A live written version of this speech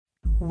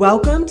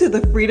Welcome to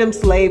the Freedom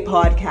Slay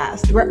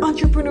podcast, where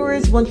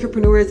entrepreneurs,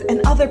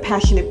 and other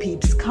passionate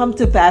peeps come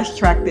to fast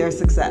track their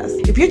success.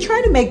 If you're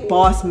trying to make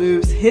boss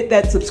moves, hit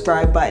that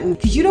subscribe button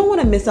because you don't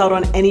want to miss out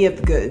on any of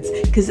the goods.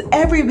 Because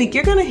every week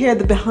you're going to hear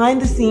the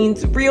behind the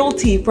scenes real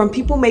tea from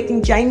people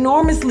making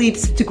ginormous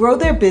leaps to grow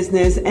their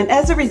business. And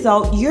as a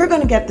result, you're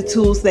going to get the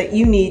tools that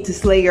you need to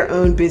slay your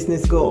own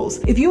business goals.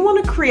 If you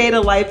want to create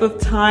a life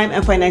of time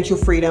and financial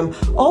freedom,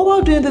 all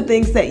while doing the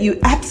things that you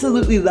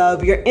absolutely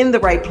love, you're in the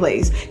right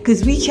place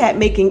because we chat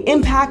making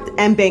impact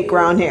and bank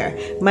ground here.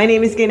 My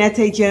name is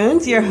Gaynette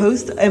Jones, your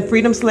host and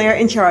Freedom Slayer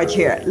in charge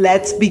here.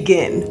 Let's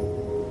begin.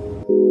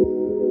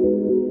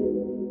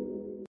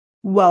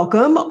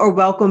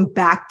 Welcome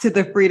back to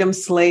the Freedom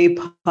Slay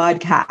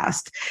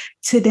podcast.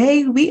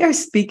 Today we are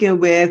speaking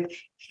with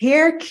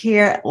hair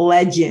care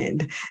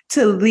legend,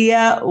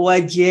 Taliah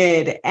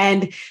Waajid.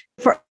 And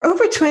for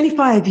over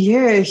 25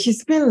 years,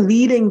 she's been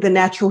leading the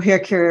natural hair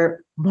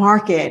care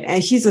market.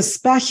 And she's a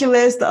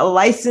specialist, a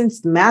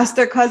licensed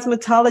master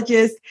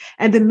cosmetologist,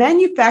 and the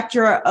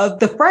manufacturer of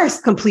the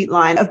first complete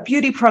line of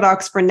beauty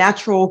products for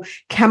natural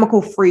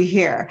chemical-free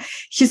hair.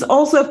 She's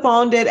also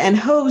founded and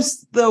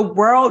hosts the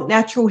World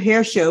Natural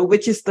Hair Show,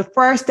 which is the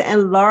first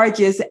and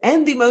largest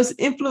and the most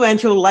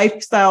influential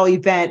lifestyle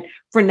event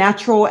for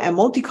natural and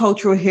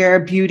multicultural hair,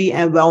 beauty,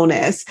 and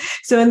wellness.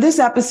 So in this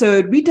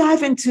episode, we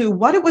dive into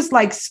what it was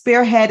like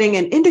spearheading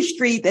an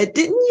industry that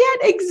didn't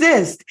yet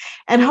exist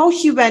and how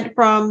she went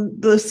from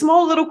the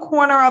small little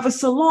corner of a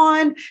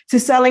salon to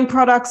selling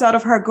products out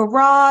of her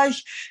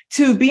garage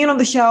to being on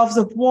the shelves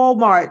of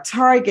Walmart,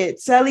 Target,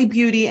 Sally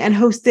Beauty, and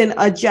hosting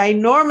a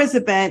ginormous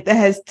event that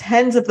has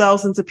tens of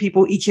thousands of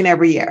people each and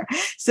every year.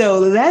 So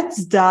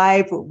let's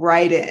dive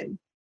right in.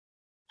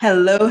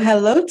 Hello,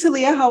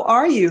 Taliah. How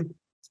are you?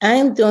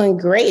 I'm doing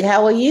great.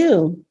 How are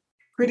you?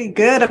 Pretty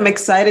good. I'm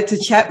excited to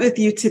chat with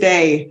you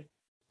today.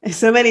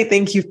 So many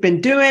things you've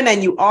been doing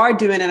and you are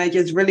doing, and I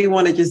just really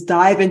want to just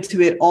dive into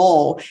it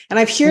all. And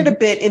I've shared a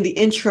bit in the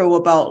intro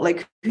about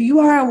like who you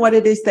are and what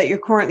it is that you're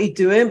currently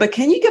doing, but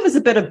can you give us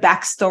a bit of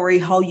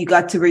backstory how you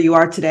got to where you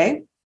are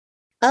today?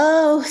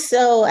 Oh,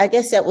 so I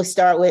guess that would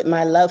start with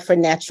my love for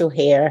natural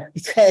hair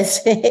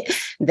because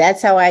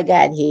that's how I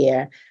got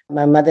here.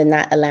 My mother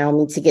not allowing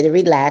me to get a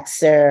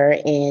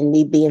relaxer and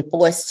me being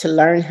forced to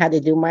learn how to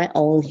do my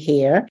own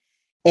hair.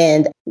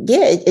 And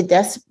yeah,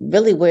 that's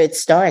really where it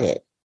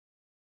started.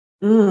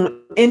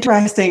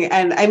 Interesting.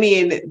 And I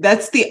mean,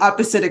 that's the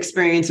opposite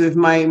experience with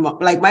my mom.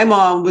 Like my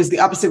mom was the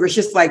opposite. Where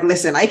she's like,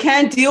 listen, I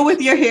can't deal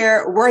with your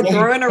hair. We're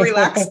throwing a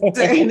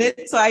relaxer in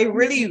it. So I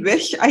really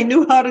wish I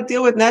knew how to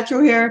deal with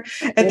natural hair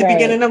at the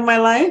beginning of my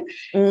life.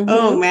 Mm-hmm.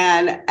 Oh,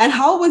 man. And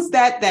how was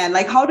that then?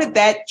 Like, how did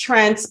that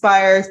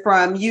transpire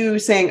from you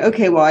saying,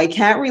 okay, well, I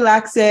can't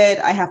relax it.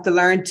 I have to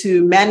learn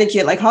to manage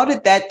it. Like, how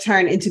did that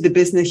turn into the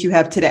business you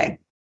have today?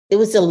 It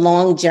was a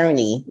long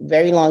journey,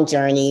 very long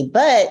journey.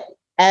 But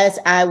as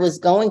I was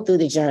going through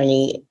the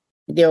journey,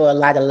 there were a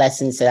lot of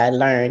lessons that I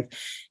learned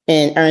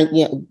and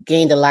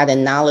gained a lot of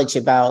knowledge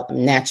about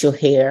natural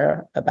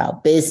hair,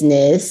 about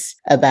business,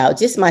 about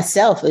just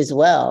myself as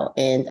well.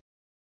 And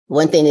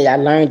one thing that I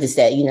learned is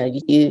that,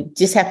 you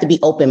just have to be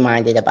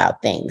open-minded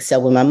about things. So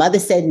when my mother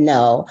said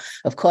no,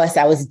 of course,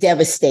 I was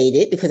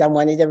devastated because I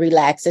wanted a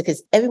relaxer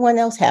because everyone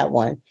else had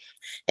one.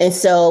 And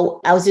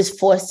so I was just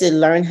forced to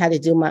learn how to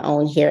do my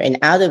own hair. And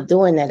out of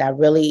doing that, I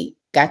really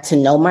got to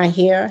know my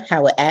hair,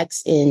 how it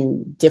acts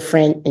in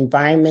different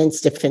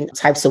environments, different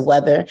types of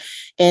weather.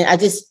 And I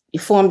just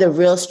formed a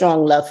real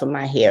strong love for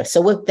my hair.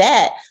 So with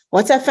that,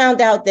 once I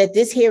found out that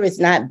this hair is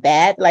not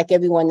bad like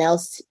everyone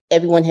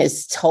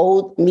has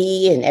told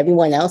me and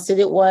everyone else that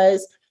it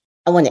was,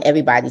 I wanted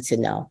everybody to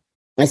know.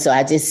 And so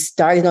I just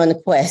started on the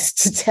quest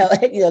to tell,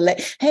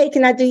 hey,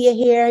 can I do your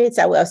hair?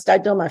 So I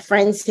started doing my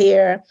friends'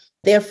 hair,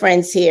 their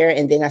friends' hair.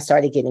 And then I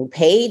started getting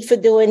paid for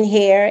doing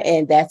hair.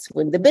 And that's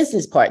when the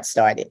business part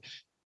started.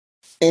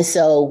 And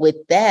so with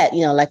that,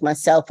 like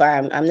myself,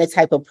 I'm the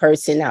type of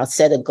person, I'll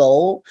set a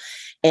goal.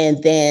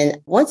 And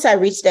then once I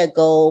reach that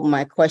goal,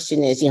 my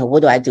question is,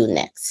 what do I do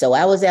next? So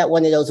I was at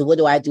one of those, what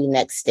do I do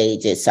next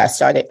stages? So I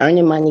started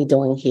earning money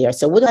doing hair.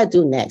 So what do I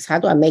do next? How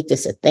do I make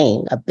this a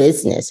thing, a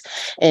business?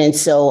 And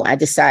so I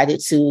decided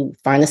to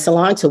find a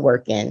salon to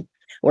work in.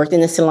 Worked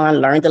in the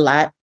salon, learned a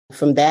lot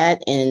from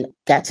that, and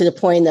got to the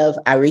point of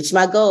I reached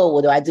my goal.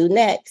 What do I do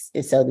next?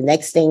 And so the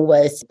next thing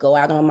was go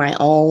out on my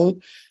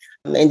own.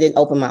 And then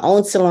open my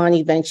own salon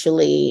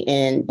eventually.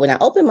 And when I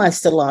opened my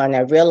salon, I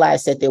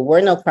realized that there were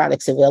no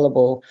products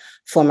available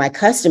for my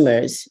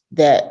customers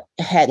that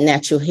had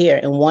natural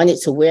hair and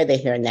wanted to wear their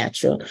hair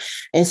natural.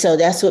 And so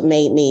that's what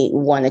made me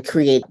want to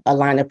create a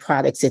line of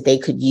products that they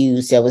could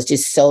use that was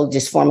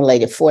just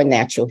formulated for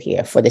natural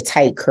hair, for the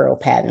tight curl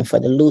pattern,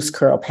 for the loose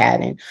curl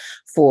pattern,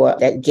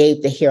 that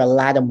gave the hair a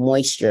lot of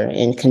moisture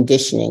and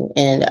conditioning.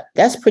 And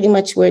that's pretty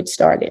much where it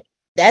started.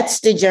 That's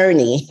the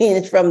journey.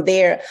 And from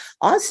there,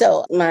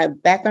 also, my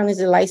background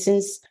is a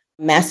licensed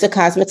master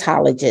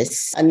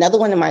cosmetologist. Another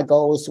one of my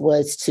goals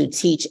was to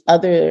teach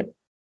other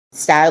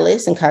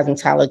stylists and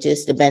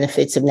cosmetologists the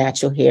benefits of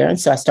natural hair. And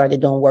so I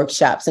started doing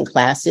workshops and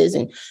classes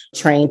and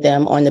trained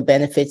them on the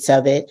benefits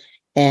of it.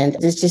 And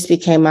this just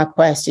became my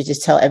quest to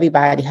just tell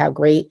everybody how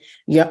great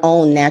your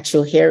own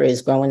natural hair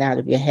is growing out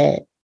of your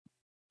head.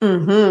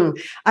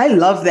 I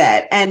love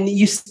that. And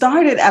you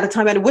started at a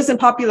time and it wasn't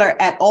popular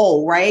at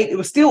all, right? It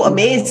was still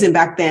amazing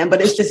back then,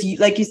 but it's just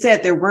like you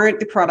said, there weren't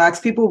the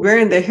products, people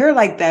wearing their hair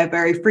like that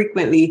very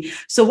frequently.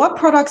 So what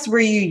products were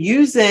you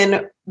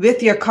using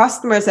with your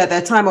customers at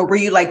that time? Or were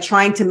you like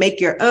trying to make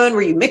your own?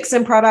 Were you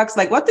mixing products?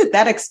 Like what did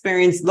that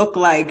experience look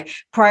like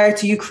prior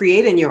to you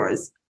creating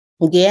yours?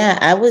 Yeah,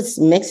 I was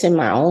mixing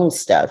my own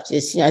stuff.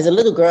 Just, as a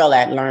little girl,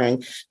 I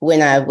learned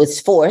when I was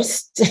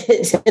forced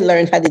to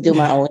learn how to do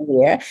my own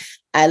hair.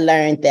 I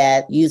learned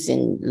that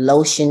using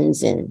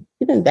lotions and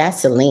even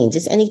Vaseline,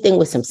 just anything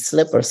with some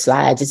slip or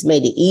slide, just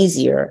made it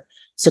easier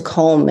to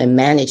comb and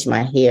manage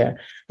my hair.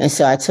 And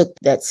so I took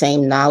that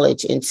same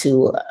knowledge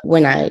into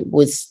when I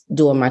was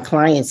doing my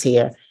clients'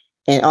 hair.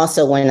 And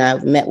also when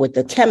I met with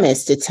the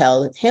chemist to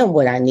tell him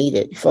what I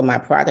needed for my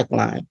product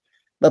line.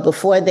 But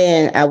before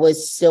then, I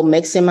was still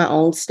mixing my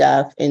own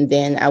stuff. And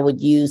then I would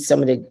use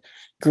some of the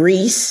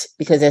grease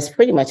because that's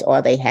pretty much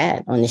all they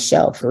had on the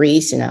shelf.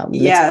 Grease and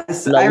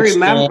yes, I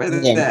remember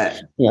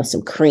that. And,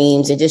 some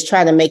creams and just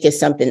try to make it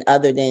something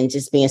other than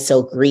just being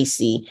so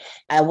greasy.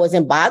 I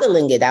wasn't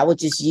bottling it. I would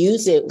just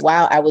use it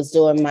while I was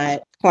doing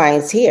my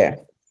clients' hair.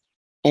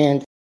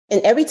 And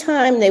every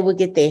time they would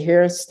get their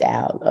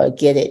hairstyle or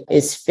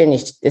it's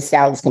finished, the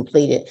style is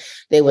completed,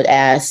 they would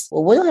ask,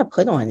 well, what do I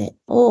put on it?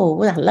 Oh,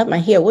 well, I love my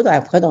hair. What do I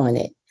put on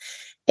it?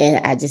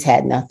 And I just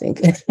had nothing.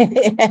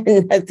 I had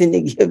nothing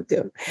to give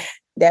them.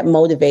 That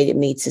motivated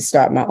me to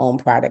start my own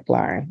product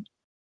line.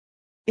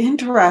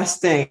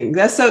 Interesting.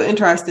 That's so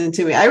interesting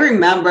to me. I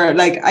remember,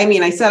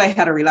 I said I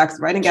had a relaxer,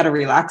 but I didn't get a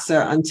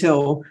relaxer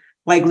until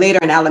like later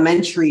in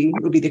elementary,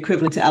 would be the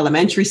equivalent to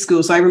elementary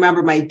school. So I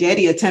remember my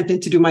daddy attempting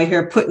to do my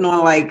hair, putting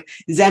on like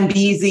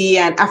Zambezi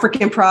and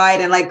African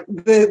Pride and like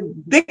the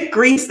thick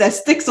grease that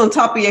sticks on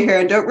top of your hair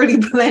and don't really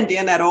blend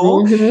in at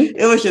all.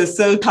 It was just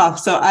so tough.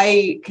 So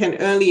I can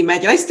only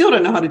imagine. I still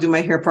don't know how to do my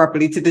hair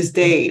properly to this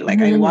day.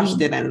 Like I washed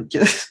it and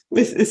just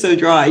it's so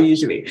dry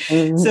usually.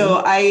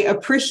 So I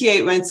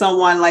appreciate when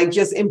someone like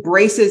just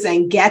embraces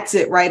and gets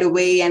it right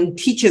away and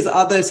teaches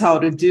others how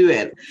to do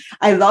it.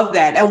 I love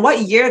that. And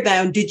what year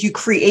then did you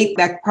create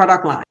that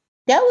product line?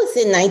 That was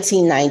in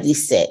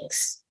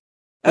 1996.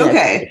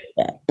 Okay.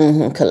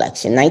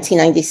 Collection,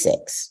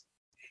 1996.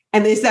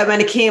 And is that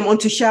when it came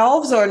onto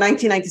shelves or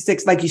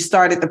 1996, like you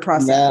started the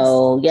process?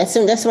 No, yes,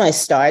 and that's when I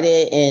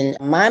started. And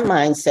my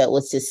mindset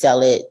was to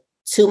sell it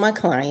to my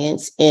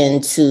clients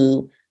and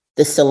to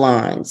the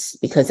salons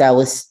because I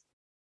was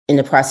in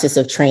the process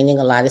of training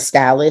a lot of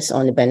stylists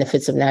on the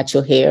benefits of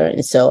natural hair.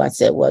 And so I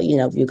said, well,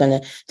 if you're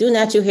going to do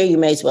natural hair, you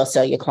may as well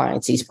sell your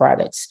clients these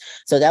products.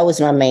 So that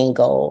was my main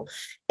goal.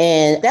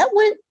 And that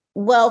went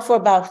well for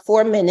about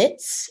 4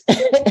 minutes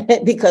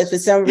because for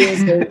some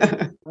reason,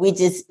 we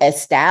just as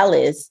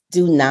stylists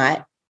do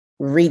not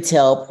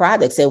retail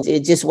products.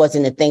 It just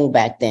wasn't a thing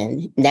back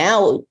then.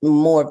 Now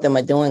more of them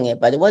are doing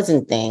it, but it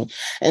wasn't a thing.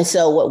 And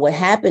so what would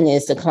happen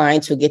is the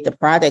clients would get the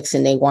products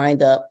and they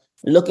wind up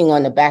looking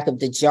on the back of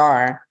the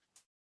jar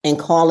and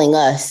calling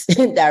us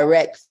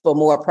direct for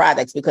more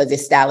products because the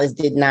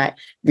stylists did not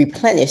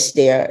replenish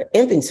their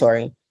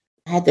inventory.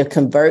 I had to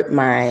convert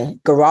my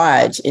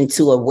garage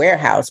into a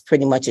warehouse,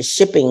 pretty much a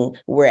shipping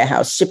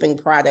warehouse, shipping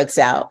products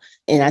out.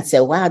 And I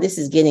said, wow, this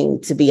is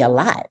getting to be a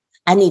lot.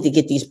 I need to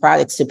get these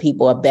products to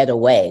people a better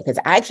way because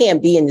I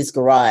can't be in this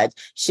garage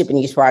shipping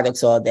these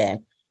products all day.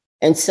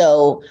 And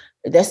so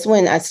that's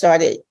when I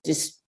started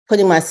just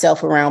putting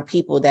myself around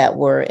people that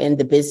were in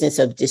the business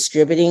of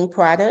distributing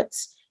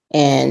products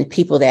and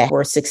people that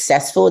were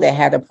successful, that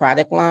had a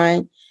product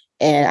line.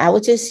 And I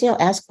would just,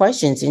 ask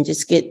questions and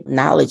just get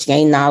knowledge,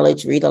 gain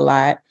knowledge, read a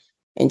lot,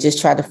 and just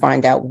try to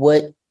find out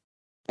what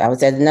I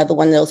was at another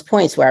one of those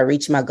points where I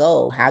reached my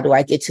goal. How do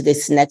I get to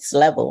this next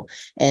level?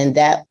 And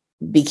that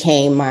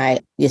became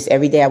just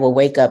every day I would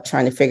wake up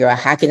trying to figure out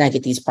how can I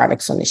get these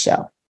products on the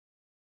shelf?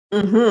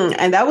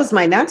 And that was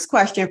my next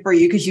question for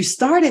you, because you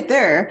started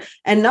there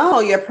and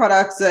now your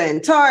products are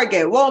in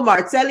Target,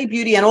 Walmart, Sally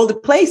Beauty, and all the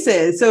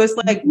places. So it's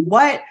like,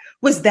 what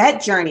was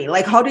that journey?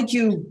 Like, how did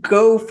you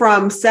go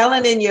from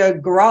selling in your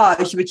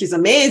garage, which is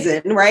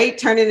amazing, right?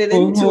 Turning it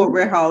into a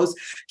warehouse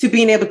to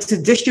being able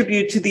to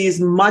distribute to these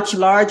much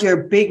larger,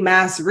 big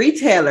mass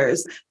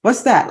retailers?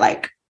 What's that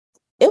like?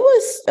 It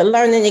was a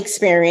learning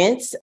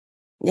experience.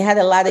 You had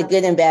a lot of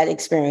good and bad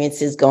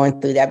experiences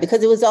going through that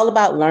because it was all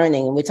about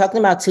learning. And we're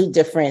talking about two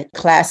different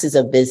classes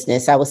of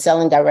business. I was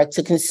selling direct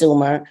to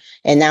consumer,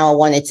 and now I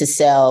wanted to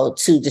sell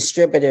to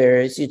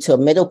distributors, to a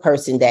middle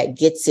person that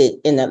gets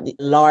it in a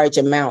large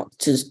amount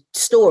to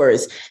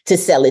stores to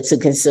sell it to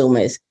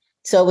consumers.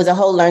 So it was a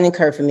whole learning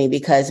curve for me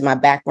because my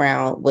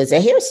background was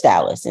a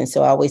hairstylist. And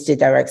so I always did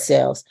direct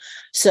sales.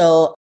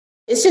 So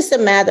it's just a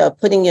matter of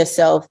putting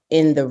yourself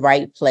in the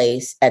right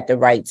place at the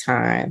right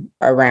time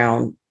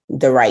around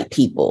the right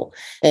people.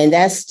 And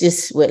that's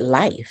just with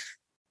life.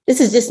 This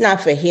is just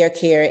not for hair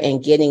care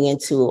and getting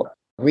into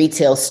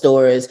retail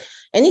stores.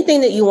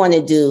 Anything that you want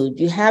to do,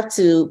 you have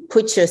to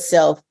put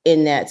yourself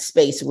in that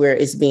space where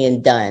it's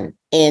being done.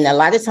 And a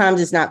lot of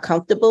times it's not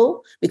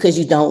comfortable because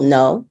you don't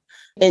know,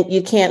 and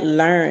you can't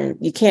learn,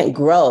 you can't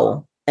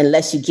grow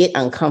unless you get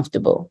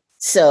uncomfortable.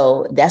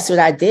 So that's what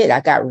I did.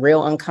 I got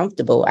real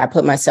uncomfortable. I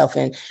put myself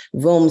in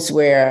rooms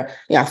where,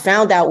 I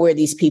found out where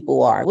these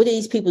people are. What do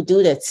these people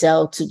do that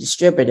sell to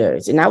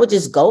distributors? And I would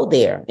just go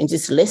there and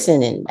just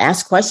listen and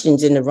ask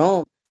questions in the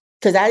room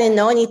because I didn't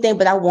know anything,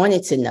 but I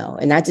wanted to know.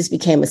 And I just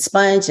became a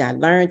sponge, and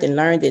I learned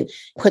and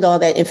put all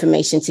that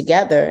information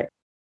together.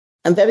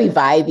 I'm very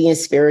vibey and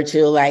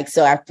spiritual.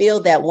 So I feel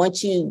that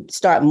once you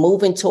start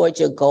moving towards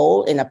your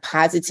goal in a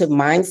positive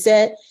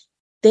mindset,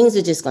 things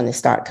are just going to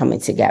start coming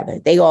together.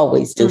 They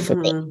always do for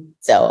me.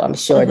 So I'm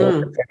sure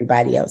they'll for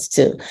everybody else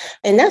too.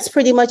 And that's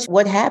pretty much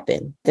what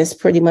happened. That's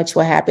pretty much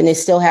what happened. It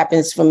still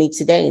happens for me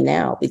today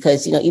now,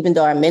 because, even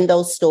though I'm in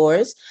those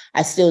stores,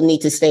 I still need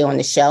to stay on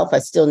the shelf. I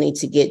still need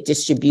to get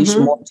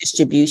distribution, more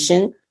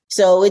distribution.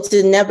 So it's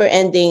a never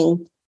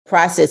ending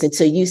process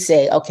until you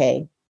say,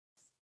 okay,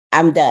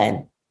 I'm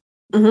done.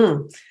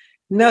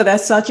 No,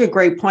 that's such a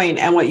great point.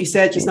 And what you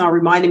said just now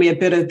reminded me a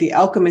bit of the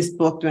Alchemist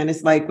book, when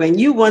it's like, when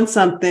you want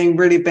something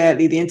really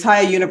badly, the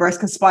entire universe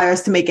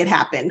conspires to make it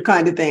happen,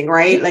 kind of thing,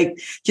 right?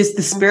 Like just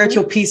the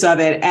spiritual piece of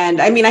it.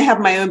 And I mean, I have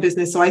my own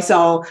business, so I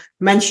sell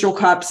menstrual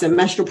cups and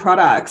menstrual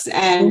products,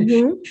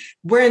 and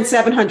we're in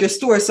 700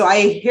 stores. So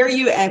I hear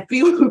you and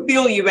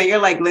feel you, and you're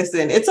like,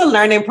 listen, it's a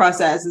learning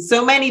process. And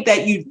so many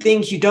that you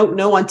think you don't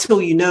know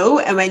until you know.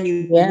 And when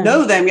you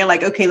know them, you're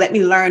like, okay, let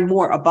me learn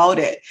more about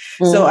it.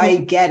 So I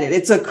get it.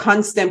 It's a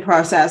constant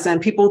process, and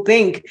people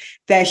think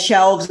that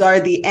shelves are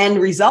the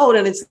end result,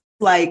 and it's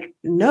like,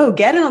 no,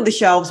 getting on the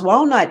shelves,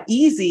 while not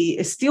easy,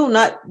 is still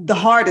not the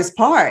hardest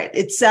part.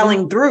 It's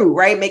selling through,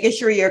 right? Making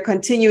sure you're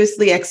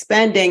continuously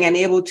expanding and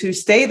able to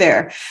stay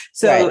there.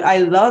 So I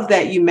love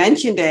that you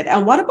mentioned it.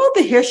 And what about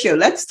the hair show?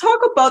 Let's talk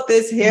about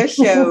this hair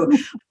show.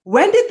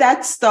 When did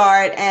that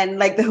start, and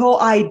like the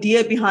whole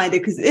idea behind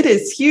it? Because it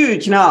is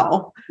huge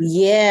now.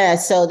 Yeah,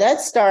 so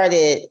that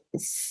started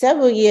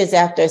several years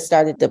after I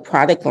started the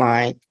product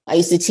line. I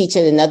used to teach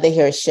at another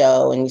hair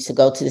show and used to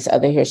go to this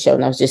other hair show,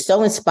 and I was just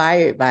so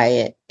inspired by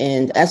it.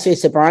 And actually,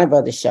 it's a Bronner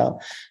Brothers show.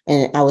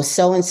 And I was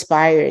so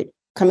inspired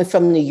coming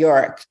from New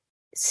York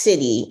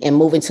City and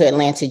moving to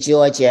Atlanta,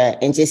 Georgia,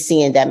 and just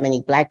seeing that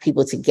many Black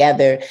people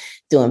together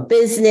doing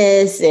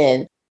business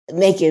and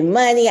making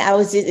money. I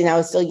was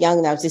so young,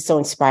 and I was just so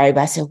inspired.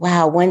 But I said,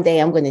 wow, one day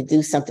I'm going to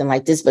do something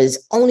like this, but it's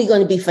only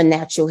going to be for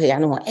natural hair. I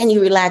don't want any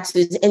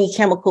relaxers, any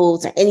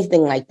chemicals, or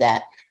anything like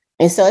that.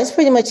 And so it's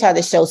pretty much how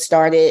the show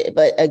started.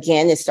 But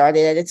again, it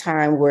started at a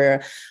time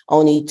where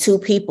only 2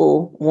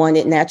 people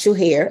wanted natural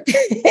hair.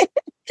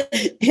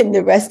 And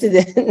the rest of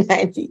the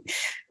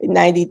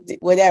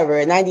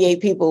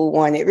 98 people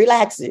wanted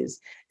relaxers.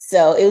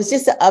 So it was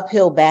just an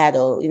uphill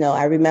battle.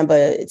 I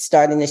remember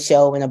starting the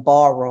show in a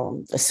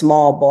ballroom, a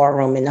small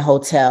ballroom in the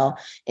hotel.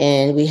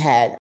 And we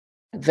had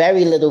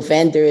very little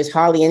vendors,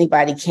 hardly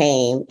anybody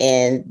came.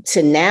 And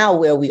to now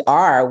where we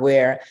are,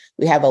 where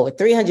we have over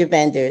 300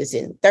 vendors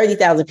and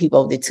 30,000 people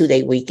over the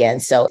 2-day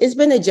weekend. So it's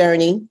been a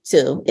journey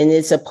too. And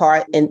it's a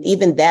part, and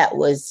even that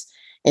was,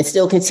 and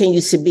still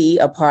continues to be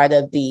a part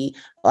of the,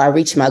 I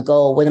reached my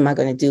goal, what am I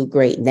going to do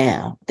great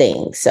now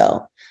thing.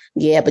 So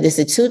yeah, but it's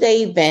a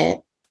 2-day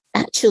event.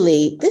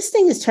 Actually, this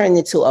thing is turned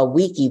into a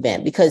week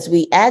event because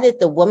we added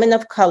the Women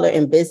of Color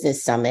in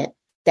Business Summit.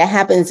 That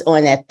happens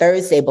on that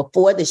Thursday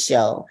before the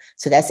show.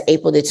 So that's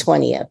April the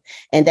 20th.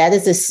 And that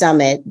is a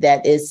summit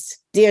that is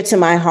dear to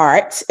my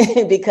heart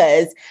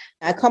because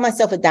I call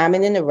myself a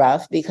diamond in the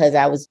rough because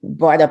I was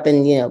brought up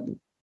in,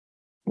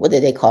 what do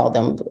they call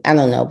them? I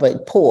don't know,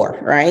 but poor,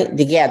 right?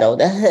 The ghetto,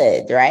 the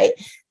hood, right?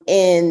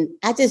 And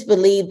I just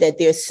believe that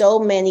there's so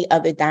many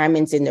other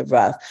diamonds in the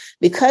rough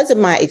because of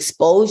my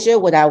exposure,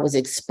 what I was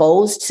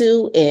exposed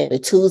to and the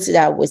tools that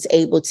I was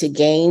able to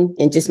gain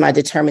and just my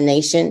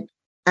determination.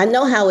 I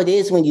know how it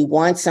is when you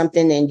want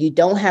something and you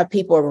don't have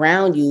people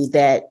around you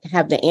that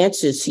have the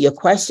answers to your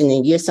question.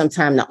 And you're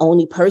sometimes the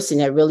only person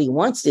that really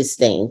wants this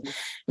thing,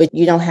 but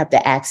you don't have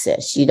the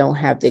access. You don't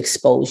have the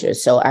exposure.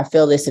 So I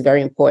feel it's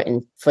very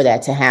important for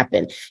that to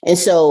happen. And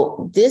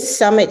so this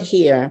summit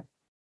here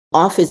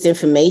offers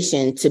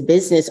information to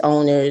business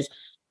owners,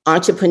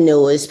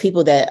 entrepreneurs,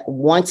 people that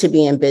want to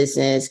be in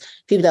business,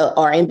 people that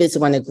are in business,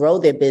 want to grow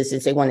their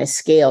business, they want to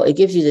scale. It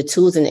gives you the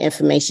tools and the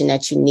information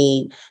that you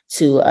need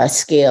to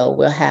scale.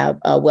 We'll have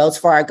Wells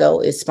Fargo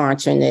is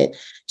sponsoring it.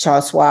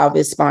 Charles Schwab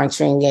is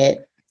sponsoring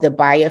it. The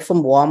buyer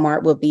from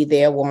Walmart will be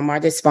there.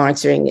 Walmart is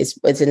sponsoring,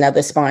 is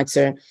another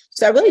sponsor.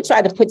 So I really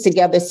tried to put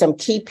together some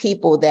key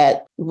people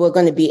that were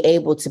going to be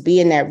able to be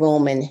in that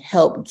room and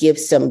help give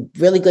some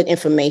really good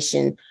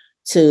information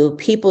to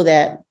people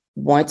that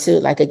want to,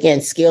 like, again,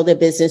 scale their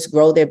business,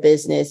 grow their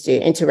business.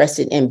 They're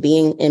interested in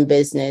being in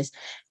business.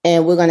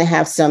 And we're going to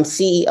have some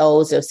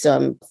CEOs of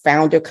some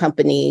founder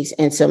companies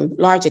and some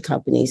larger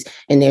companies,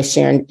 and they're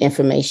sharing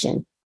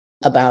information.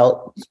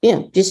 about,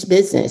 just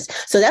business.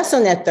 So that's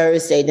on that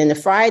Thursday. Then the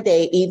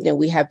Friday evening,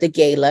 we have the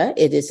gala.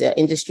 It is an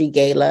industry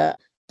gala,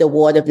 the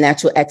Award of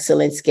Natural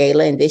Excellence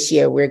Gala. And this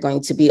year, we're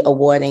going to be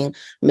awarding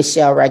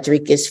Michelle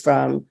Rodriguez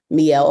from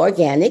Miel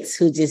Organics,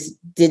 who just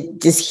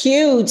did this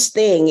huge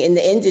thing in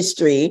the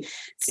industry.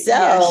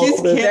 So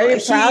we're very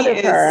proud of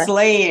her.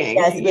 Slaying.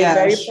 Yes, we're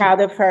very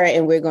proud of her,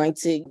 and we're going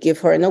to give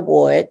her an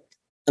award.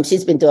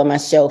 She's been doing my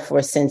show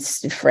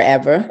since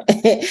forever.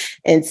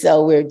 And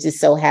so we're just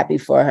so happy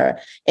for her.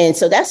 And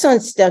so that's on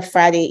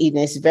Friday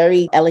evening. It's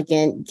very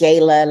elegant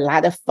gala, a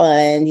lot of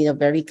fun,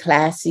 very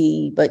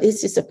classy, but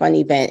it's just a fun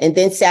event. And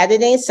then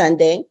Saturday and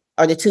Sunday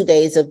are the 2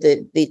 days of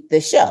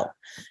the show.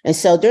 And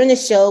so during the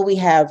show, we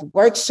have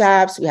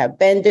workshops, we have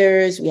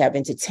vendors, we have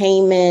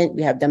entertainment,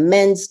 we have the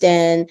men's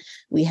den,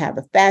 we have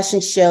a fashion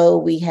show,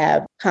 we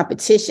have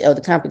competition. Oh, the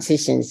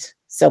competitions.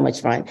 So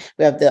much fun.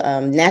 We have the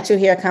natural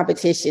hair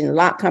competition,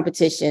 lock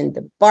competition,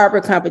 the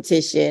barber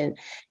competition,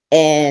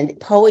 and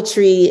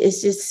poetry.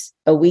 It's just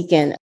a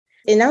weekend.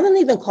 And I don't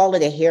even call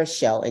it a hair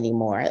show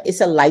anymore. It's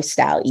a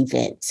lifestyle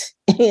event,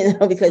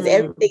 because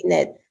everything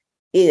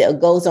that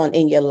goes on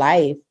in your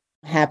life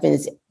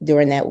happens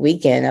during that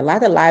weekend. A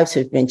lot of lives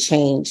have been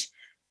changed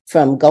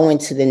from going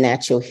to the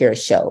natural hair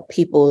show.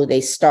 People, they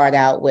start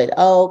out with,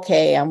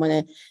 okay, I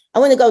want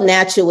to go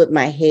natural with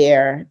my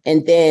hair.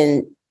 And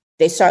then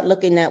they start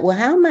looking at, well,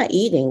 how am I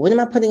eating? What am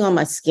I putting on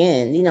my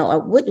skin?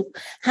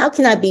 How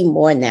can I be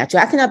more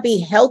natural? How can I be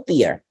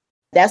healthier?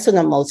 That's what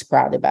I'm most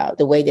proud about,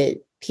 the way that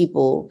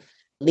people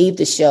leave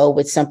the show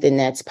with something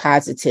that's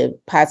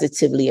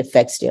positively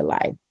affects their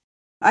life.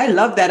 I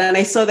love that. And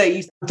I saw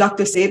that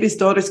Dr. Sebi's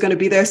daughter is going to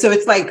be there. So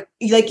it's like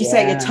you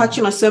said, you're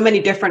touching on so many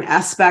different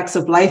aspects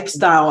of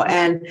lifestyle.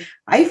 And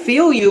I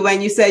feel you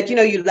when you said,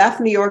 you left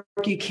New York,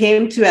 you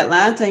came to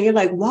Atlanta, and you're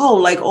like, wow,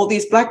 like all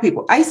these Black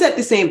people. I said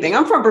the same thing.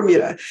 I'm from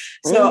Bermuda.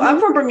 So I'm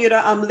from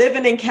Bermuda. I'm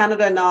living in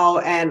Canada now.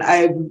 And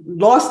I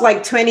lost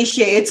like 20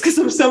 shades because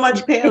I'm so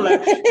much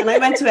paler. And I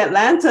went to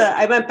Atlanta.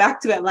 I went back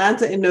to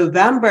Atlanta in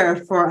November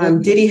for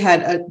Diddy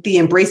had the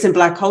Embracing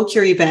Black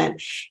Culture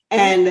event.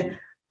 And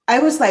I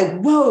was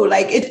like, whoa,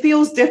 like it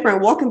feels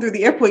different walking through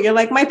the airport. You're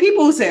like, my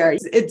people's here.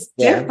 It's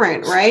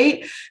different,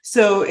 right?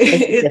 So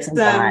it's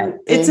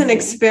an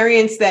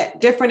experience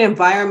that different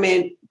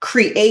environment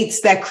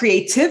creates that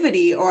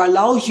creativity or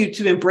allows you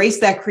to embrace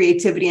that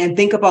creativity and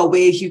think about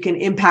ways you can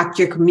impact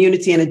your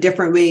community in a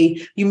different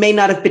way you may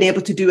not have been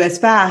able to do as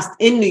fast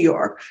in New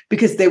York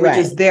because they were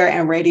just there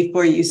and ready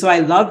for you. So I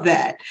love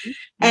that.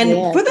 And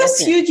for this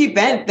huge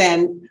event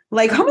then,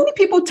 like how many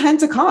people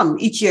tend to come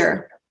each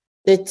year?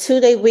 The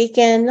 2-day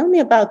weekend,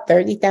 only about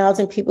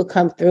 30,000 people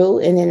come through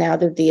in and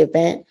out of the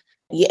event.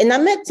 Yeah, and I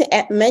meant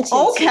to mention...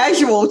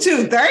 casual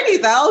too,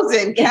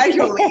 30,000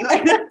 casually.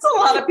 Like that's a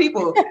lot of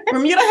people.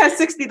 Bermuda has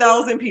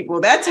 60,000 people.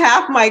 That's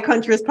half my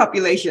country's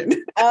population.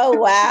 Oh,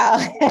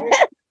 wow.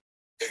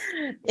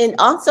 And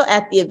also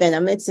at the event, I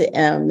meant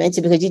to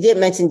mention, because you did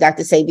mention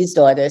Dr. Sebi's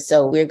daughter.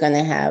 So we're going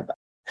to have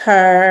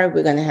her.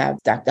 We're going to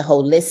have Dr.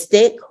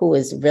 Holistic, who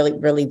is really,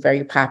 really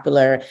very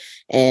popular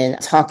and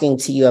talking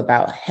to you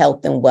about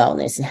health and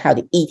wellness and how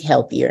to eat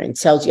healthier, and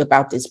tells you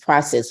about this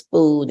processed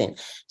food and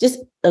just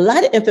a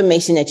lot of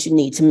information that you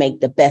need to make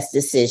the best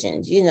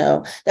decisions.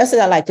 That's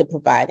what I like to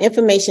provide,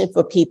 information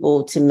for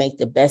people to make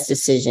the best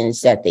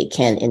decisions that they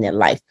can in their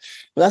life.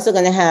 We're also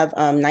going to have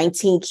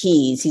 19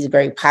 Keys. He's a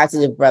very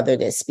positive brother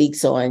that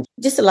speaks on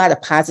just a lot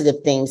of positive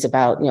things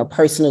about,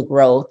 personal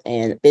growth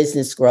and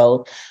business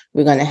growth.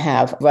 We're going to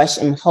have Rush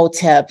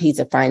Imhotep. He's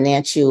a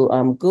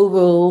financial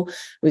guru.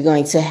 We're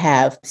going to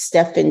have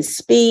Stephen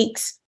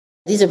Speaks.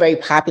 These are very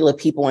popular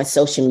people on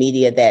social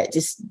media that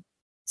just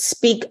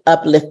speak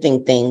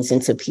uplifting things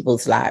into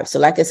people's lives. So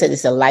like I said,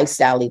 it's a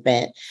lifestyle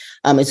event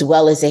as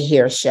well as a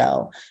hair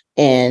show.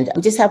 And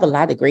we just have a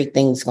lot of great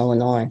things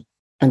going on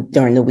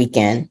during the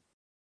weekend.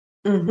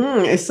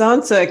 It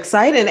sounds so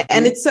exciting.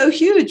 And it's so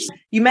huge.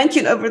 You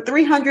mentioned over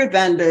 300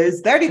 vendors,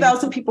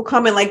 30,000 people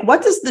coming. Like,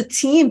 what does the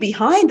team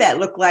behind that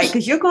look like?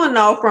 Because you're going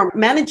now from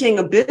managing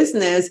a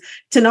business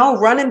to now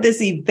running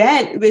this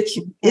event, which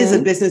is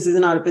a business in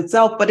and of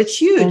itself, but it's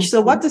huge.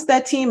 So what does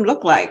that team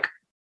look like?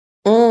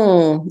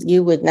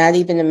 You would not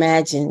even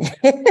imagine.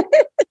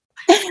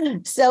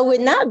 So we're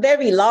not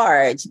very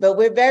large, but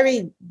we're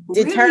very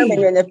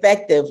determined and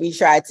effective. We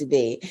try to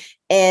be.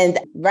 And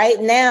right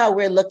now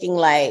we're looking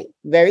like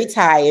very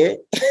tired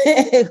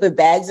with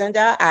bags under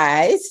our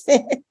eyes.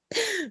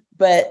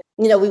 But,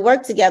 we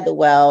work together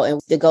well.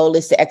 And the goal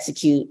is to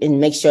execute and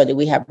make sure that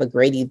we have a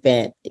great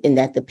event and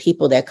that the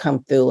people that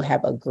come through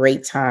have a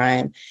great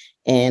time.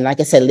 And like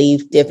I said,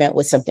 leave the event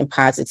with something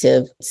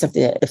positive,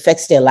 something that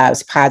affects their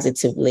lives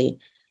positively.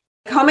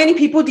 How many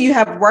people do you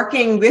have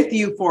working with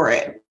you for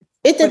it?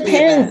 It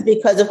depends,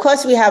 because of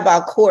course we have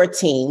our core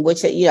team,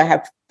 which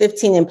have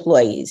 15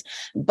 employees.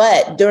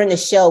 But during the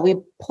show, we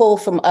pull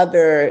from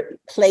other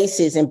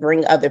places and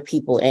bring other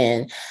people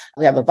in.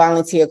 We have a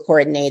volunteer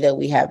coordinator.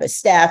 We have a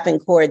staffing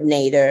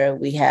coordinator.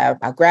 We have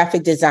our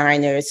graphic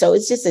designers. So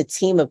it's just a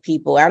team of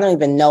people. I don't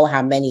even know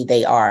how many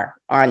they are.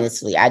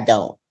 Honestly, I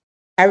don't.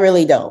 I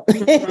really don't.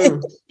 Mm-hmm.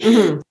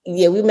 Mm-hmm.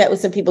 Yeah, we met with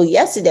some people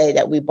yesterday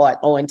that we brought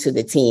on to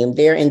the team.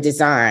 They're in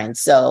design.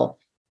 So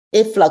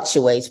it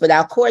fluctuates, but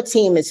our core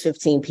team is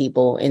 15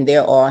 people and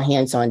they're all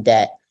hands on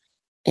deck.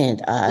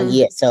 And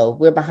yeah, so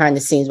we're behind the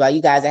scenes while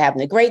you guys are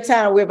having a great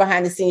time. We're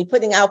behind the scenes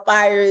putting out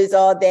fires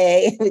all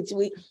day, which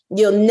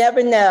you'll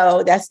never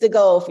know. That's the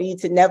goal, for you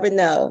to never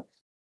know.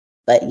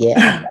 But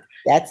yeah,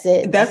 that's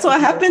it. That's what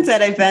happens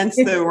at events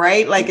though,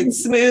 right? Like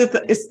it's smooth.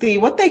 It's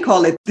what they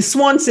call it, the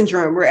swan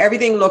syndrome, where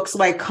everything looks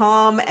like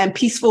calm and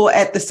peaceful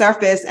at the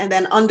surface. And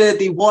then under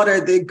the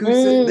water, the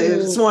goose,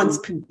 the swan's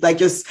like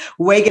just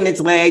wagging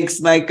its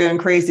legs, like going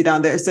crazy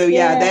down there. So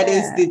yeah, that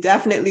is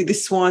definitely the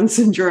swan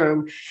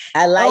syndrome.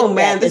 I like oh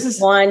man, this is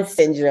swan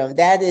syndrome.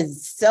 That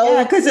is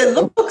so because it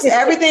looks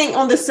everything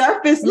on the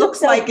surface looks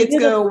so like it's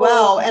going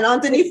well. And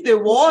underneath the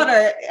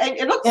water,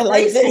 it looks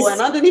graceful.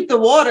 And underneath the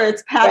water,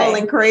 it's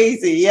paddling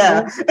crazy. Yeah.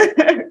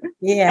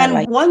 Yeah.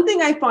 And one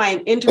thing I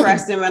find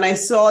interesting when I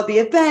saw the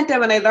event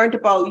and when I learned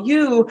about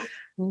you,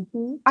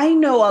 I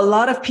know a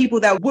lot of people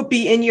that would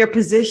be in your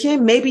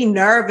position may be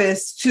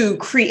nervous to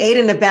create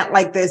an event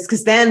like this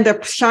because then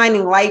they're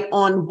shining light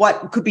on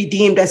what could be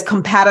deemed as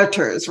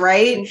competitors,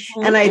 right?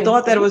 And I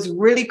thought that it was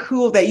really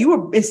cool that you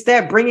were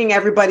instead bringing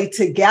everybody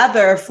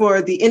together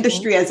for the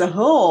industry as a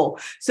whole.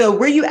 So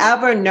were you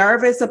ever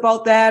nervous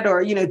about that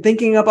or,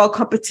 thinking about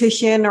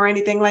competition or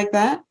anything like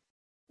that?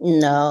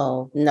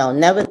 No,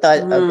 never thought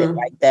of it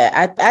like that.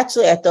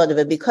 I thought of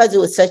it because it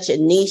was such a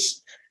niche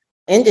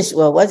industry.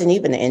 Well, it wasn't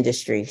even an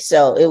industry.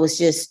 So it was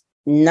just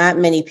not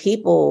many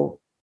people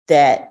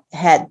that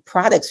had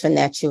products for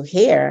natural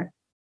hair.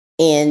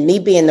 And me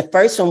being the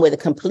first one with a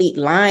complete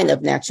line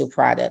of natural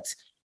products,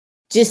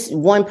 just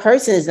one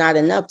person is not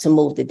enough to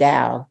move the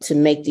dial, to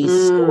make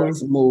these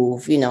stores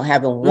move,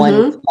 having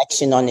one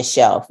collection on the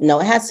shelf.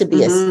 No, it has to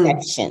be a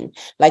section.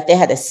 Like they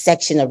had a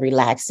section of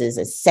relaxers,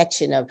 a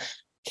section of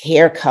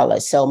hair color.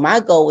 So my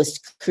goal was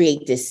to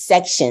create this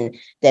section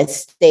that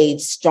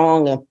stayed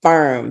strong and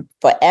firm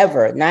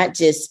forever, not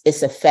just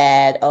it's a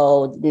fad.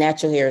 Oh,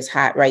 natural hair is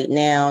hot right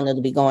now and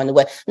it'll be going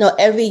away. No,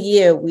 every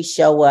year we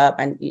show up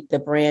and the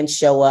brands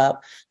show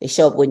up. They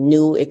show up with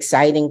new,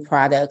 exciting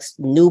products,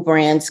 new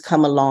brands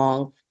come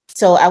along.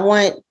 So I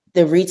want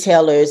the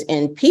retailers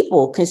and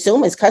people,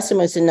 consumers,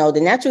 customers to know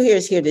the natural hair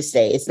is here to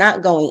stay. It's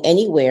not going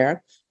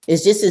anywhere.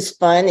 It's just as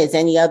fun as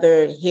any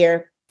other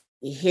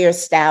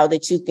hairstyle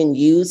that you can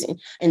use.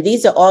 And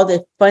these are all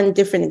the fun,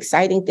 different,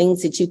 exciting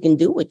things that you can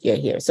do with your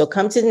hair. So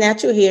come to the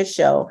Natural Hair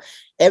Show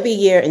every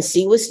year and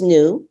see what's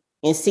new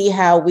and see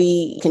how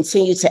we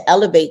continue to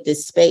elevate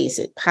this space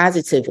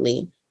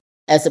positively,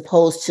 as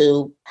opposed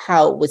to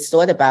how it was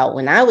thought about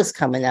when I was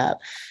coming up.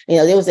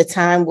 There was a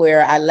time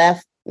where I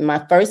left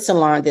my first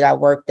salon that I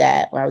worked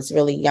at when I was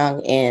really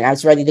young and I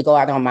was ready to go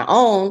out on my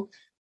own.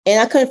 And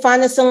I couldn't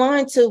find a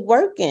salon to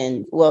work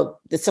in.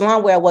 Well, the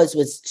salon where I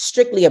was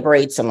strictly a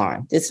braid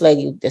salon. This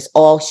lady, that's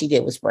all she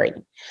did was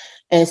braiding.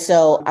 And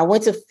so I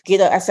went to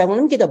I said,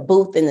 let me get a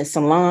booth in the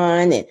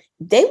salon. And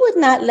they would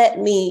not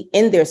let me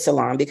in their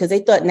salon because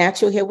they thought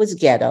natural hair was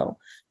ghetto.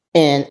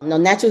 And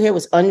natural hair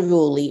was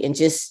unruly and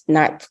just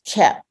not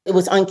kept. It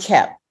was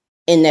unkept.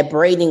 And that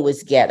braiding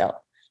was ghetto.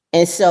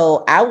 And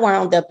so I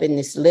wound up in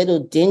this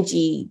little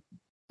dingy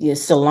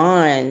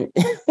salon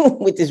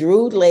with this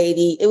rude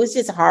lady. It was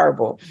just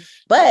horrible.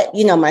 But,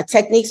 my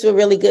techniques were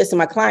really good. So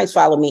my clients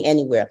follow me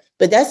anywhere.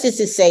 But that's just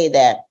to say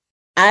that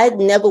I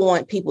never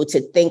want people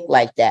to think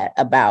like that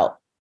about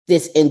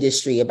this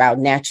industry, about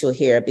natural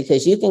hair,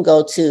 because you can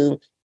go to,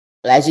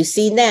 as you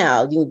see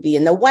now, you would be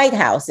in the White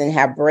House and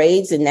have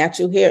braids and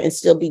natural hair and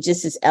still be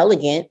just as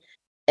elegant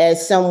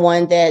as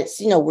someone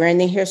that's, wearing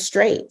their hair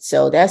straight.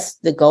 So that's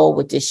the goal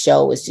with this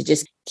show, is to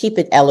just keep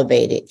it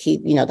elevated,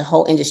 keep, the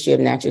whole industry of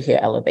natural hair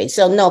elevated.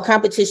 So no,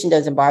 competition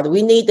doesn't bother.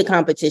 We need the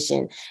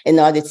competition in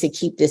order to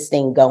keep this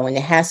thing going.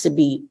 It has to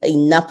be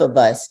enough of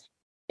us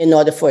in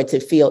order for it to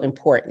feel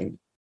important.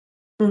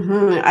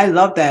 I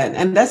love that.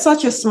 And that's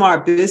such a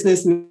smart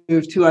business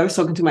move too. I was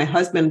talking to my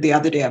husband the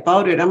other day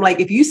about it. I'm like,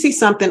 if you see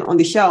something on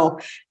the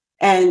shelf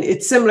and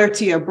it's similar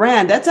to your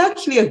brand, that's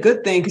actually a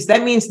good thing, because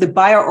that means the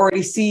buyer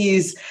already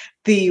sees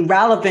the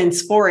relevance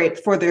for it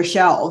for their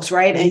shelves,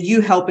 right? And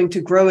you helping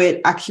to grow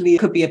it actually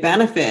could be a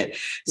benefit.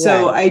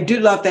 So I do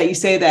love that you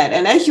say that.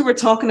 And as you were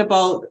talking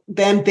about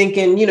them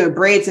thinking,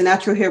 braids and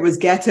natural hair was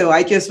ghetto,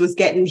 I just was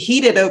getting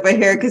heated over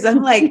here, because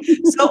I'm like,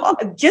 so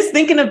just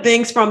thinking of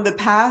things from the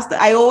past,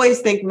 I always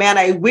think, man,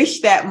 I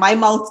wish that my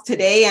mouth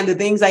today and the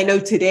things I know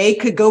today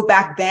could go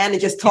back then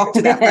and just talk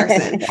to that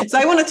person. So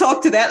I want to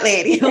talk to that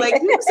lady. Like,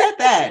 who said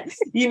that?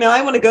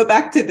 I want to go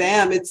back to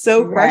them. It's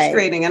so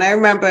frustrating. And I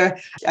remember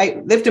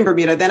I lived in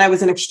Bermuda. Then I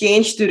was an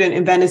exchange student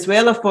in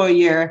Venezuela for a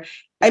year.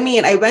 I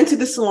mean, I went to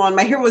the salon.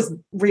 My hair was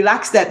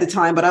relaxed at the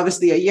time, but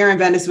obviously a year in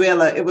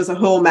Venezuela, it was a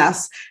whole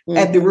mess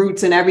at the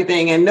roots and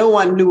everything. And no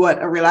one knew what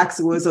a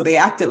relaxer was, so they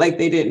acted like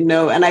they didn't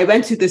know. And I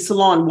went to the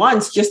salon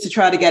once just to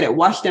try to get it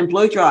washed and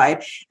blow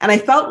dried. And I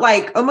felt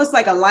like almost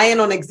like a lion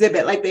on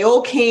exhibit. Like they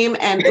all came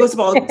and it was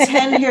about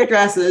 10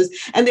 hairdressers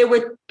and they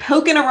were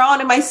poking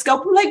around in my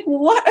scalp. I'm like,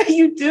 what are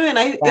you doing?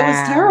 It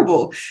was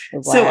terrible.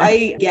 Wow. So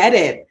I get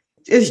it.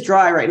 It's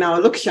dry right now.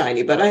 It looks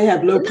shiny, but I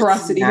have low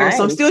porosity hair.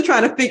 So I'm still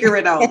trying to figure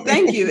it out.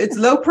 Thank you. It's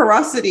low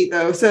porosity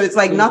though. So it's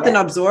like nothing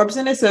absorbs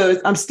in it.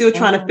 So I'm still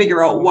trying to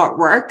figure out what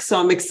works. So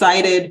I'm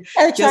excited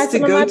just to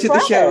go to the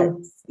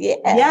show. Yeah.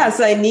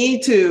 Yes, I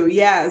need to.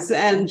 Yes.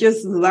 And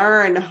just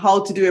learn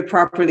how to do it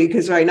properly.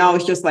 Because right now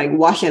it's just like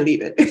wash and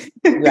leave it.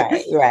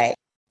 Right.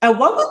 And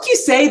what would you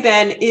say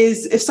then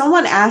is if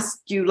someone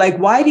asked you, like,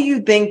 why do you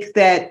think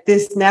that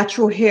this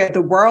natural hair,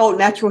 the World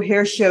Natural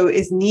Hair Show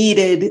is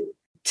needed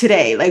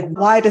today? Like,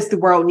 why does the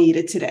world need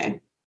it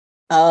today?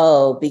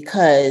 Oh,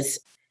 because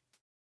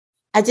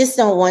I just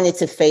don't want it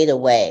to fade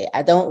away.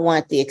 I don't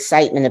want the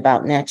excitement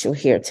about natural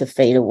hair to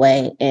fade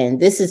away. And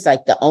this is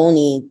like the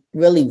only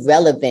really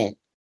relevant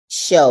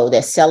show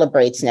that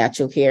celebrates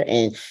natural hair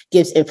and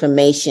gives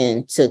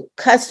information to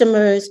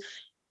customers,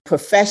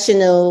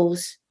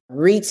 professionals,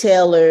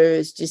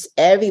 retailers, just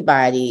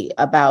everybody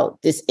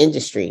about this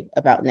industry,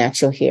 about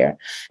natural hair.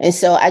 And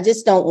so I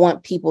just don't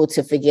want people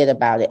to forget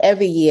about it.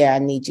 Every year, I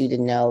need you to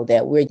know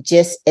that we're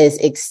just as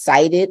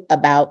excited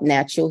about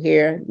natural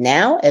hair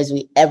now as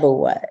we ever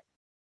were.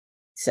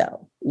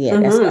 So, yeah.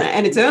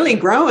 And it's only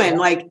growing.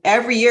 Like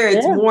every year,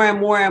 it's more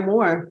and more and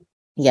more.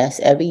 Yes,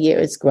 every year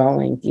it's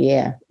growing.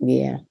 Yeah.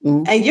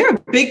 And you're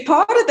a big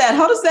part of that.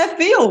 How does that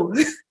feel?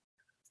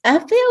 I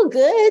feel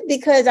good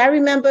because I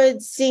remember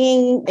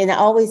seeing, and I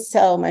always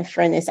tell my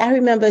friend this, I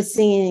remember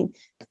seeing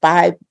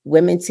 5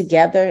 women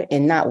together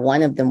and not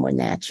one of them were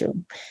natural.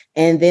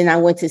 And then I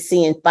went to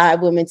seeing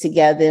 5 women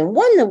together and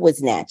one that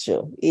was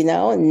natural,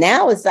 and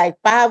now it's like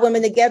 5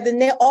 women together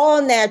and they're all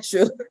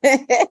natural.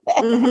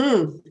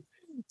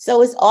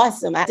 So it's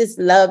awesome. I just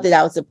love that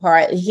I was a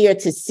part here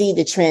to see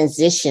the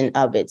transition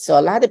of it. So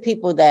a lot of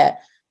people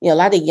that, a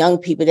lot of young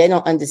people, they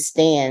don't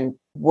understand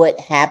what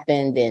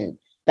happened and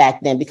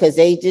back then because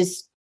they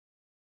just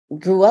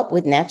grew up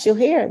with natural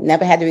hair,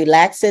 never had to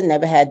relax it,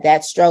 never had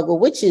that struggle,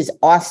 which is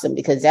awesome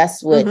because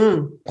that's what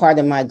part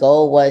of my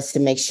goal was, to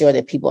make sure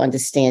that people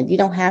understand you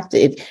don't have to.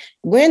 If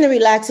wearing the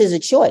relaxer is a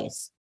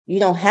choice, you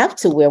don't have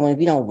to wear one if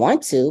you don't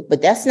want to,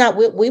 but that's not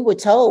what we were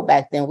told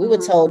back then. We were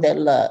told that,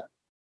 look,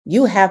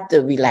 you have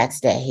to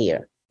relax that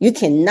hair. You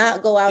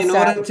cannot go outside in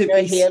order to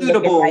be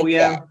suitable. Like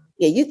that.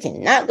 Yeah, you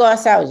cannot go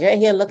outside with your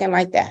hair looking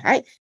like that.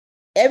 Right?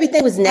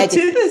 Everything was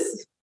negative.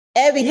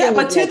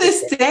 But to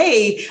this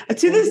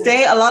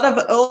day, a lot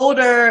of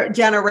older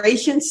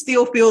generations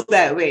still feel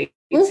that way.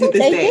 To this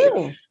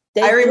day,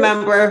 I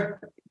remember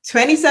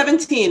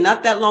 2017,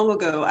 not that long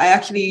ago. I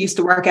actually used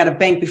to work at a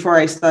bank before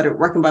I started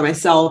working by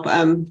myself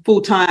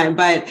full time.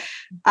 But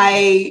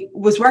I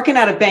was working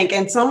at a bank,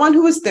 and someone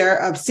who was there,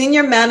 a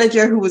senior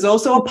manager who was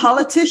also a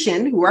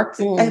politician who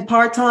worked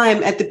part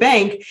time at the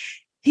bank.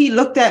 He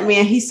looked at me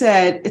and he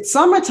said, "It's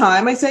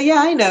summertime." I said, "Yeah,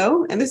 I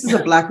know." And this is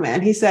a Black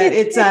man. He said,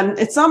 it's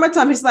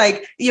summertime. He's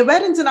like, "Your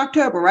wedding's in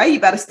October, right? You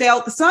better stay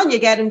out the sun. You're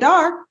getting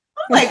dark."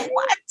 I'm like,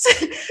 what?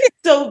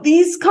 So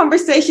these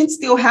conversations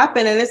still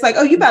happen. And it's like,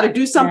 oh, you better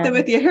do something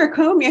with your hair.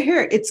 Comb your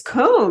hair. It's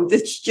combed.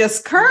 It's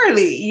just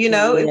curly.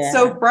 It's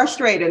so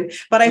frustrating.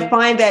 But I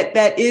find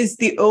that is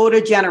the older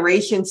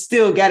generation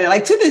still get it.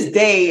 Like to this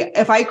day,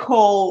 if I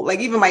call like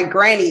even my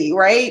granny,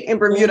 right, in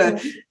Bermuda,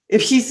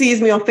 if she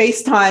sees me on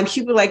FaceTime,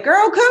 she'd be like,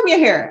 "Girl, comb your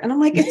hair." And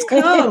I'm like, "It's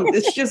combed.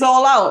 It's just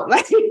all out."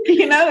 Like,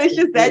 it's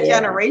just that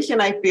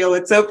generation. I feel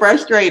it's so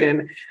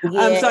frustrating.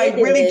 So I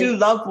really do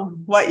love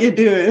what you're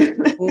doing.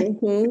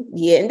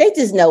 Yeah. And they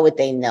just know what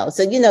they know.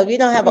 So, if you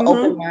don't have an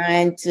open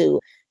mind to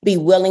be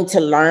willing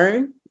to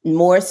learn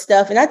more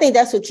stuff. And I think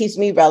that's what keeps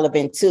me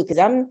relevant too. Cause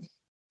I'm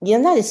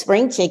not a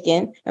spring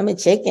chicken. I'm a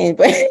chicken,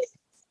 but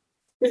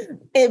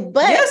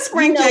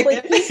spring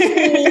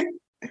chicken.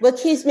 What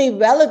keeps me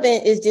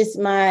relevant is just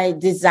my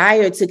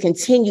desire to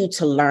continue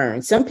to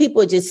learn. Some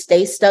people just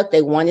stay stuck.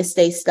 They want to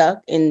stay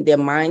stuck in their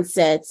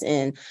mindsets.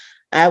 And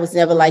I was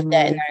never like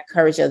that. And I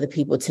encourage other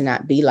people to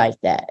not be like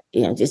that.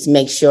 Just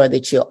make sure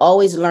that you're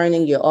always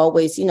learning. You're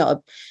always,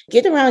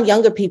 get around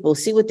younger people,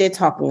 see what they're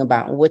talking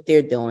about and what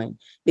they're doing.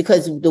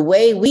 Because the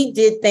way we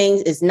did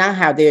things is not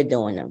how they're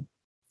doing them.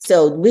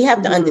 So we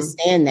have to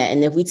understand that.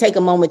 And if we take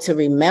a moment to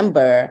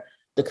remember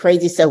the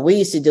crazy stuff we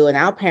used to do, and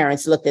our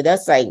parents looked at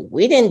us like,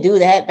 we didn't do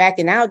that back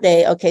in our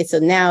day. Okay, so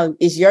now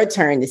it's your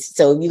turn.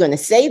 So you're going to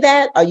say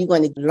that, or you're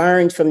going to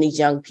learn from these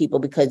young people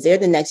because they're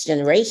the next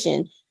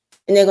generation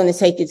and they're going to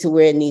take it to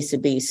where it needs to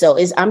be. So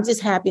I'm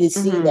just happy to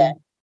see that.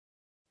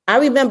 I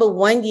remember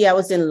one year I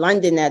was in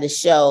London at a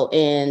show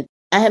and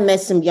I had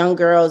met some young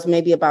girls,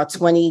 maybe about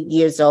 20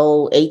 years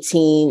old,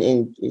 18,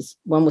 and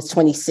one was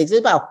 26. There's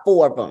about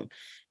 4 of them.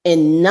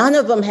 And none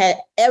of them had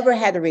ever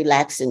had a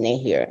relax in their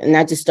hair. And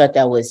I just thought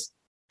that was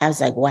I was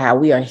like, wow,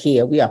 we are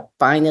here. We are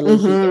finally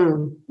here,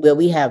 where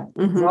we have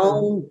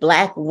grown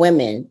Black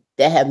women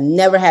that have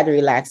never had to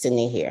relax in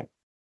their hair.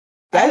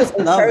 That was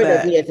unheard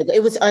of years ago.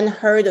 It was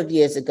unheard of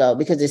years ago,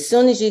 because as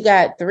soon as you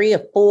got 3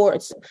 or 4,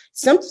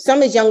 some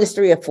as young as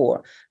 3 or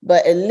 4,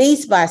 but at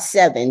least by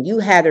 7, you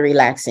had to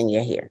relax in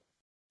your hair.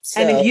 So,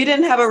 and if you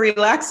didn't have a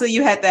relaxer,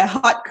 you had that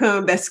hot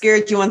comb that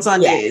scared you on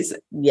Sundays.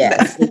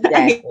 Yes,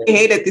 exactly. I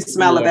hated the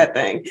smell of that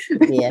thing.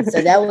 Yeah,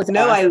 so that was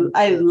awesome.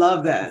 I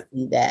love that.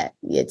 See that.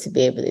 Yeah, to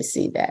be able to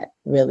see that.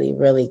 Really,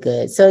 really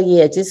good. So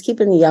yeah, just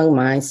keeping the young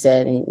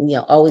mindset and,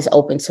 always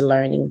open to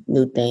learning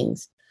new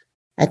things.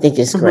 I think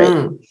it's great.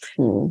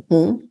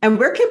 And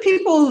where can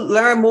people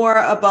learn more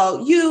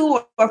about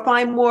you or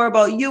find more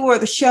about you or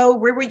the show?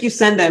 Where would you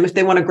send them if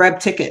they want to grab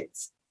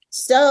tickets?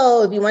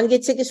 So if you want to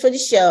get tickets for the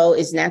show,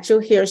 it's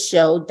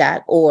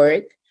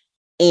naturalhairshow.org.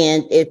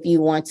 And if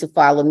you want to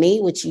follow me,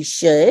 which you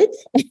should,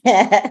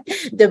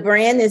 the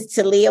brand is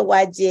Taliah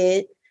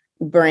Waajid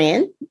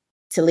brand,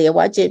 Taliah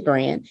Waajid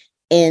brand.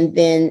 And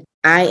then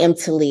I am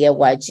Taliah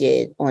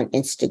Waajid on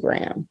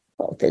Instagram,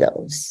 both of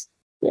those.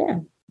 Yeah.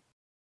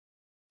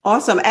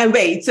 Awesome. And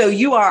wait, so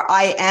you are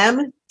I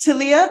am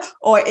Taliah,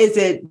 or is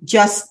it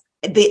just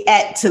the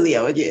at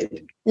Taliah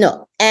Waajid?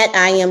 No, at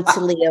I am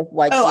Taliah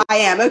Waajid. Oh, I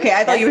am. Okay.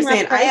 I thought you were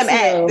saying I am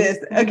at this.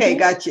 Okay.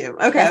 Got you.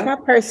 Okay. That's my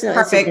personal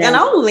Perfect. Instagram. And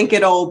I'll link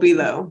it all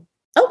below.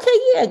 Okay.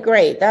 Yeah,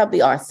 great. That'll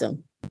be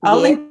awesome. I'll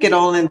link it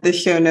all in the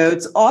show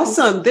notes.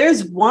 Awesome.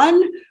 There's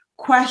one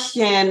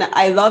question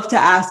I love to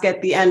ask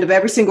at the end of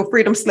every single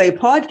Freedom Slay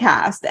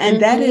podcast.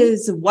 And that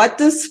is, what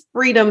does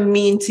freedom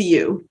mean to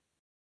you?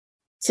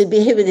 To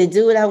be able to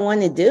do what I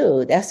want to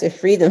do. That's what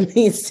freedom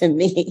means to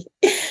me.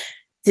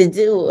 To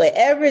do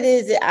whatever it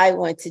is that I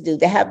want to do,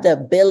 to have the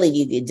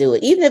ability to do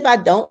it. Even if I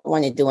don't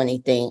want to do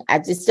anything, I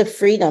just the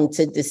freedom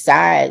to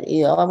decide,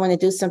 I want to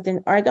do something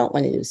or I don't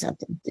want to do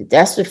something.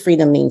 That's what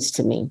freedom means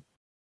to me.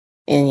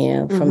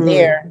 And, from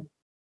there,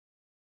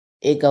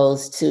 it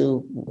goes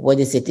to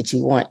what is it that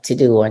you want to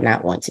do or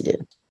not want to do.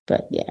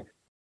 But yeah.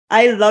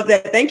 I love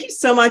that. Thank you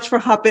so much for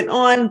hopping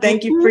on.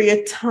 Thank you for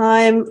your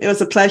time. It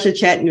was a pleasure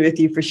chatting with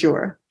you for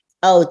sure.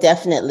 Oh,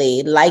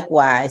 definitely.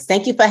 Likewise.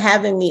 Thank you for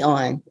having me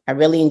on. I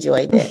really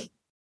enjoyed it.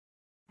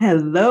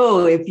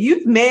 Hello. If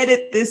you've made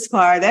it this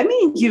far, that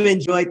means you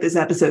enjoyed this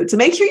episode. So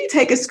make sure you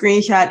take a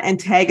screenshot and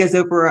tag us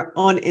over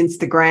on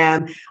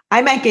Instagram.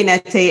 I'm at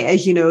Gaynette,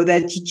 as you know,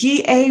 that's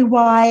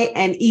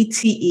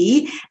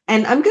Gaynete.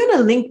 And I'm going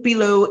to link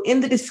below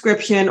in the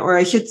description, or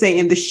I should say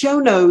in the show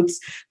notes,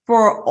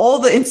 for all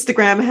the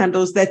Instagram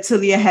handles that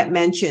Taliah had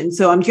mentioned.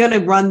 So I'm going to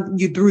run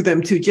you through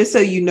them too, just so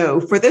you know.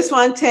 For this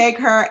one, tag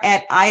her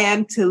at I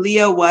am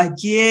Taliah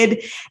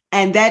Waajid.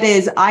 And that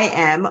is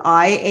I-am.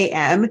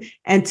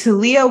 And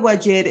Taliah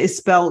Waajid is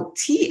spelled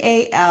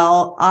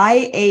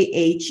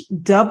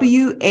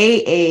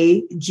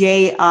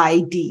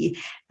Taliahwaajid.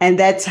 And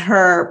that's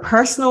her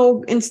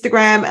personal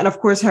Instagram. And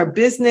of course, her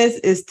business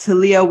is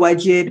Taliah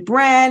Waajid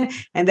brand.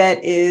 And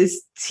that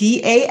is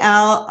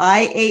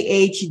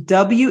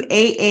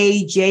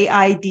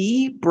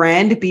Taliahwaajid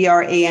brand,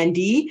 brand.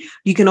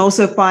 You can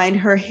also find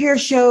her hair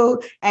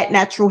show at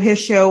Natural Hair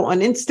Show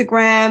on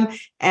Instagram.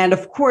 And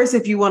of course,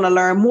 if you want to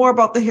learn more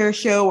about the hair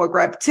show or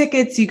grab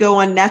tickets, you go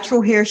on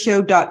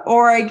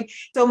naturalhairshow.org.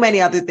 So many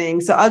other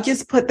things. So I'll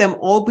just put them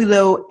all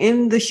below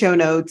in the show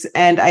notes.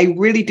 And I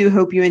really do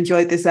hope you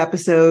enjoyed this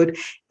episode,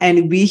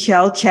 and we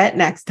shall chat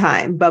next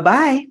time.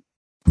 Bye-bye.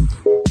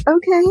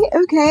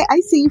 Okay. I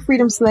see you,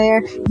 Freedom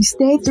Slayer. You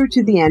stayed through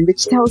to the end,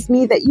 which tells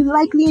me that you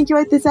likely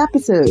enjoyed this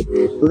episode.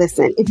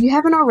 Listen, if you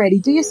haven't already,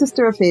 do your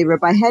sister a favor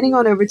by heading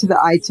on over to the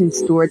iTunes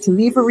store to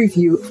leave a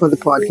review for the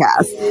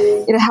podcast.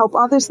 It'll help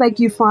others like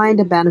you find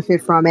a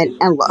benefit from it.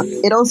 And look,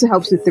 it also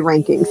helps with the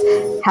rankings.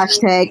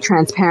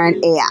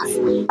 #transparent AF.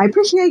 I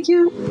appreciate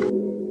you.